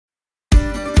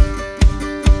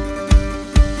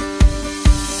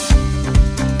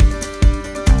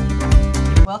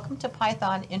to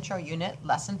Python Intro Unit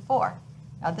Lesson 4.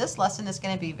 Now this lesson is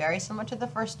going to be very similar to the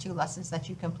first two lessons that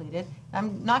you completed.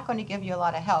 I'm not going to give you a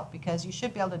lot of help because you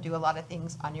should be able to do a lot of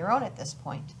things on your own at this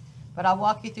point. But I'll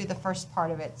walk you through the first part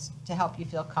of it to help you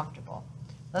feel comfortable.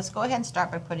 Let's go ahead and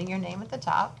start by putting your name at the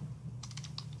top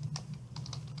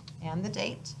and the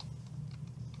date.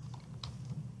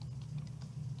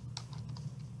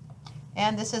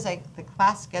 And this is the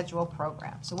class schedule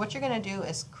program. So what you're going to do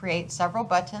is create several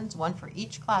buttons, one for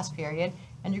each class period,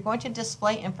 and you're going to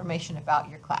display information about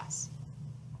your class.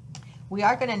 We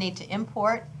are going to need to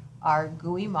import our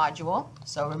GUI module.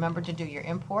 So remember to do your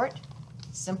import,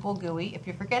 simple GUI. If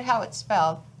you forget how it's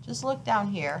spelled, just look down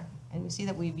here and you see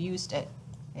that we've used it.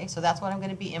 Okay, so that's what I'm going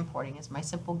to be importing is my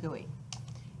simple GUI.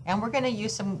 And we're going to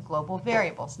use some global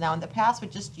variables. Now in the past we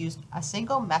just used a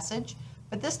single message,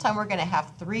 but this time we're going to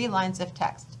have 3 lines of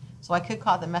text. So I could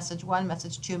call them message 1,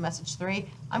 message 2, message 3.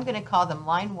 I'm going to call them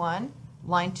line 1,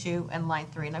 line 2, and line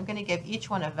 3. And I'm going to give each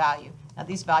one a value. Now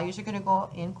these values are going to go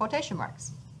in quotation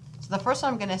marks. So the first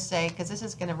one I'm going to say, because this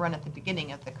is going to run at the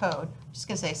beginning of the code, I'm just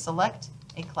going to say select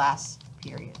a class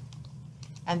period.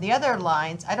 And the other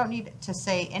lines, I don't need to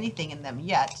say anything in them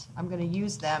yet. I'm going to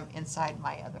use them inside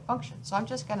my other function. So I'm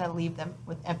just going to leave them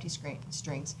with empty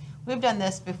strings. We've done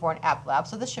this before in App Lab,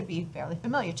 so this should be fairly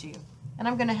familiar to you. And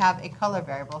I'm going to have a color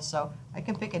variable, so I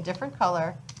can pick a different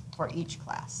color for each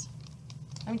class.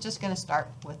 I'm just going to start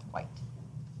with white.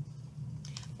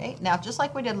 Okay, now just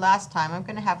like we did last time, I'm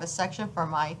going to have a section for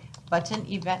my button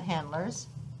event handlers.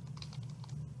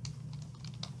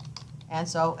 And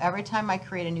so every time I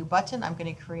create a new button, I'm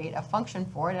going to create a function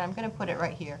for it, and I'm going to put it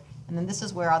right here. And then this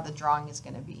is where all the drawing is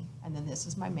going to be. And then this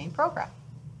is my main program.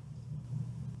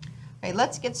 Okay,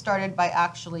 let's get started by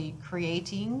actually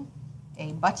creating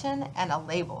a button and a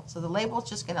label. So the label is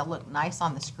just going to look nice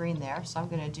on the screen there. So I'm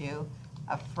going to do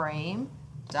a frame.add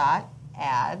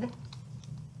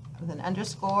with an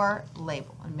underscore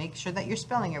label. And make sure that you're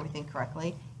spelling everything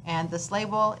correctly. And this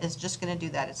label is just going to do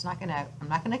that. I'm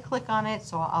not going to click on it,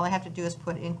 so all I have to do is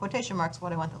put in quotation marks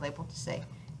what I want the label to say.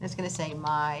 And it's going to say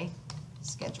my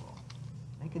schedule.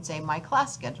 I could say my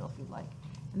class schedule if you'd like.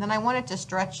 And then I want it to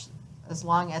stretch as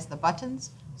long as the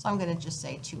buttons, so I'm going to just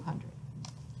say 200.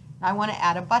 Now I want to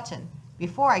add a button.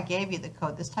 Before I gave you the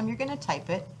code, this time you're going to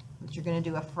type it, but you're going to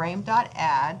do a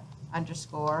frame.add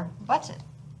underscore button.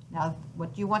 Now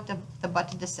what do you want the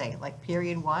button to say? Like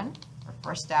period 1 or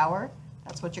first hour?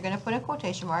 That's what you're going to put in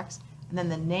quotation marks, and then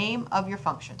the name of your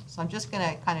function. So I'm just going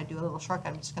to kind of do a little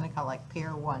shortcut. I'm just going to call it like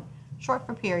peer 1, short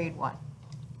for period 1.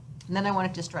 And then I want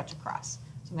it to stretch across.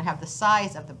 So I'm going to have the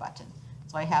size of the button.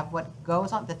 So I have what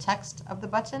goes on the text of the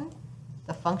button,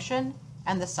 the function,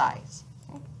 and the size.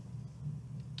 Okay.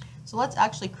 So let's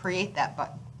actually create that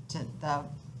button, the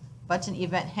button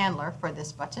event handler for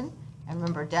this button. And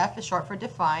remember, def is short for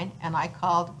define, and I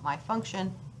called my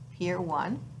function peer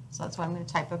 1. So that's why I'm going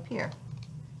to type up here.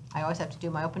 I always have to do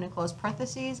my open and close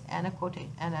parentheses and a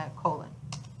colon.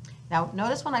 Now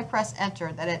notice when I press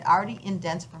enter that it already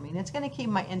indents for me, and it's going to keep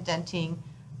my indenting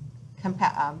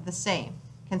the same,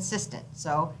 consistent.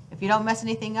 So if you don't mess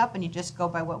anything up and you just go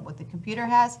by what the computer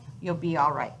has, you'll be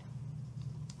all right.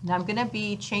 Now I'm going to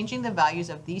be changing the values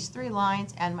of these 3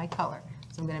 lines and my color.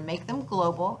 So I'm going to make them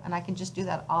global, and I can just do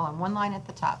that all on one line at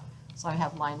the top. So I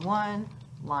have line 1,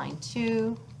 line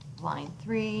 2, line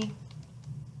 3,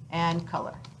 and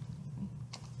color.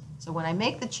 So when I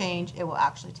make the change, it will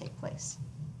actually take place.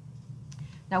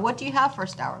 Now what do you have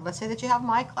first hour? Let's say that you have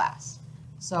my class.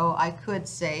 So I could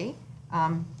say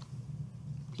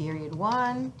period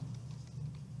 1,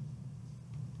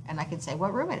 and I could say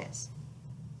what room it is.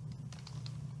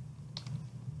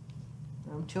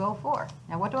 Room 204.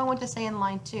 Now what do I want to say in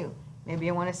line 2? Maybe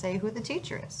I want to say who the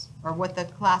teacher is or what the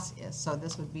class is. So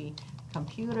this would be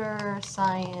Computer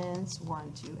Science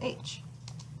 12H.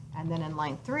 And then in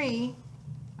line 3,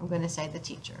 I'm going to say the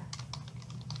teacher.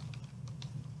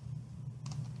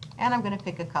 And I'm going to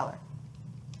pick a color.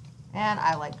 And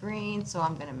I like green, so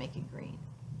I'm going to make it green.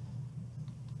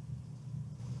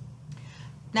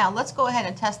 Now let's go ahead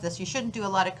and test this. You shouldn't do a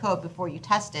lot of code before you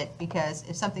test it, because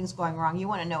if something's going wrong, you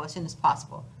want to know as soon as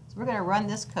possible. So we're going to run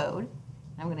this code.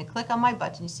 I'm going to click on my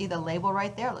button. You see the label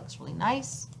right there? It looks really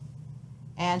nice.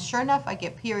 And sure enough, I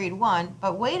get period 1,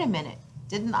 but wait a minute.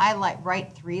 Didn't I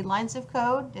write 3 lines of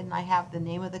code? Didn't I have the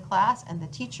name of the class and the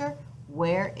teacher?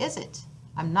 Where is it?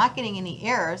 I'm not getting any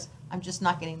errors, I'm just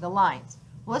not getting the lines.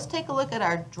 Well, let's take a look at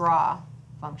our draw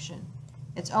function.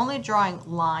 It's only drawing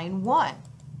line 1,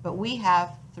 but we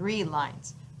have 3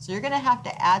 lines. So you're going to have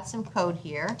to add some code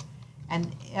here,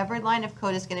 and every line of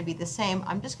code is going to be the same.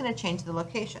 I'm just going to change the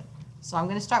location. So I'm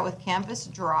going to start with canvas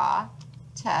draw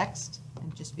text,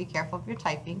 and just be careful if you're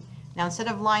typing. Now instead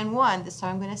of line 1, this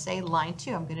time I'm going to say line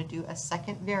 2. I'm going to do a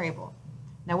second variable.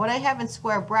 Now what I have in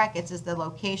square brackets is the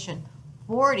location.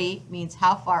 40 means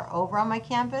how far over on my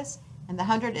canvas, and the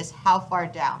 100 is how far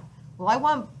down. Well, I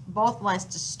want both lines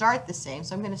to start the same,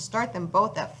 so I'm going to start them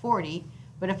both at 40.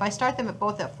 But if I start them at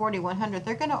both at 40, 100,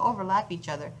 they're going to overlap each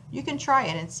other. You can try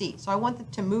it and see. So I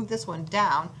want to move this one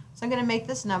down, so I'm going to make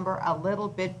this number a little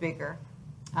bit bigger,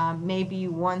 maybe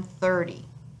 130.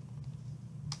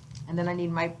 And then I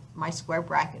need my square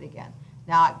bracket again.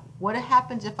 Now, what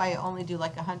happens if I only do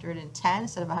like 110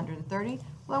 instead of 130?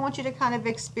 Well, I want you to kind of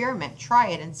experiment, try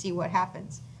it, and see what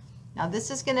happens. Now, this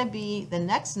is going to be, the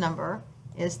next number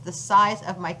is the size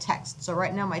of my text. So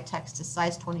right now my text is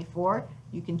size 24.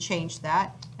 You can change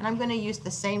that. And I'm going to use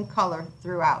the same color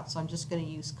throughout. So I'm just going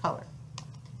to use color.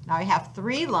 Now I have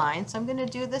 3 lines. So I'm going to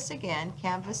do this again.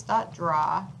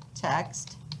 Canvas.draw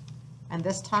text. And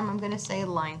this time I'm going to say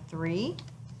line 3.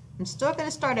 I'm still going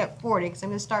to start at 40 because I'm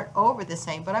going to start over the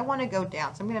same, but I want to go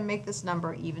down. So I'm going to make this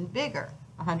number even bigger,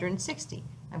 160.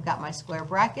 I've got my square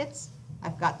brackets,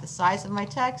 I've got the size of my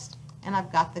text, and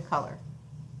I've got the color.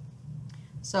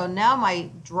 So now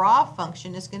my draw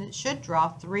function should draw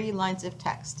 3 lines of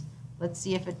text. Let's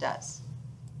see if it does.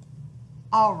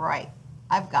 All right,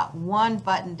 I've got 1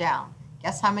 button down.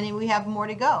 Guess how many we have more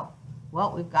to go?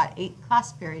 Well, we've got 8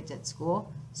 class periods at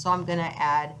school, so I'm going to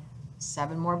add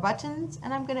 7 more buttons,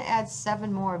 and I'm going to add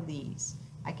 7 more of these.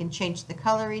 I can change the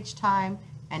color each time,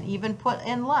 and even put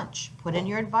in lunch, put in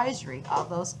your advisory. All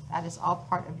those, that is all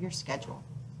part of your schedule.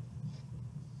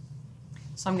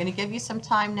 So I'm going to give you some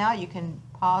time now. You can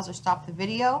pause or stop the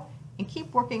video and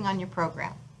keep working on your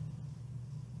program.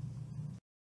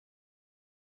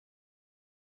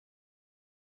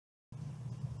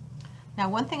 Now,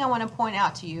 one thing I want to point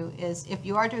out to you is if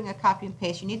you are doing a copy and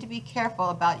paste, you need to be careful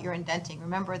about your indenting.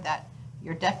 Remember that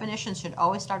your definitions should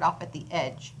always start off at the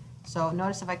edge. So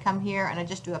notice if I come here and I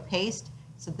just do a paste,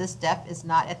 so this def is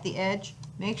not at the edge,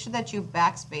 make sure that you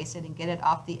backspace it and get it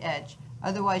off the edge.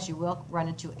 Otherwise you will run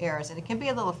into errors, and it can be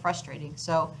a little frustrating.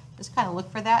 So just kind of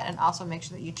look for that, and also make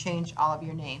sure that you change all of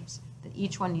your names, that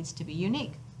each one needs to be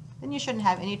unique. Then you shouldn't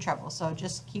have any trouble. So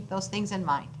just keep those things in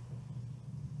mind.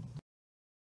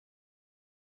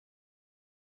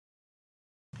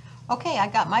 Okay, I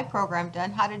got my program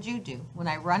done. How did you do? When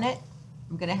I run it,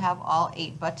 I'm going to have all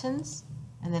 8 buttons,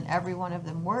 and then every one of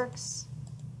them works.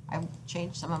 I've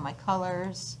changed some of my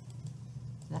colors.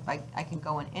 And if I can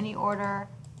go in any order,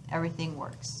 everything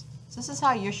works. So this is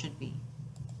how yours should be.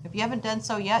 If you haven't done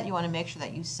so yet, you want to make sure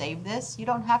that you save this. You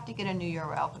don't have to get a new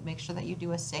URL, but make sure that you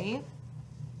do a save,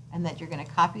 and that you're going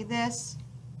to copy this,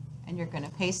 and you're going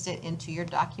to paste it into your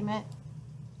document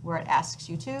where it asks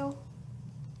you to.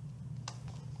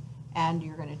 And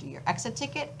you're going to do your exit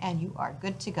ticket, and you are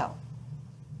good to go.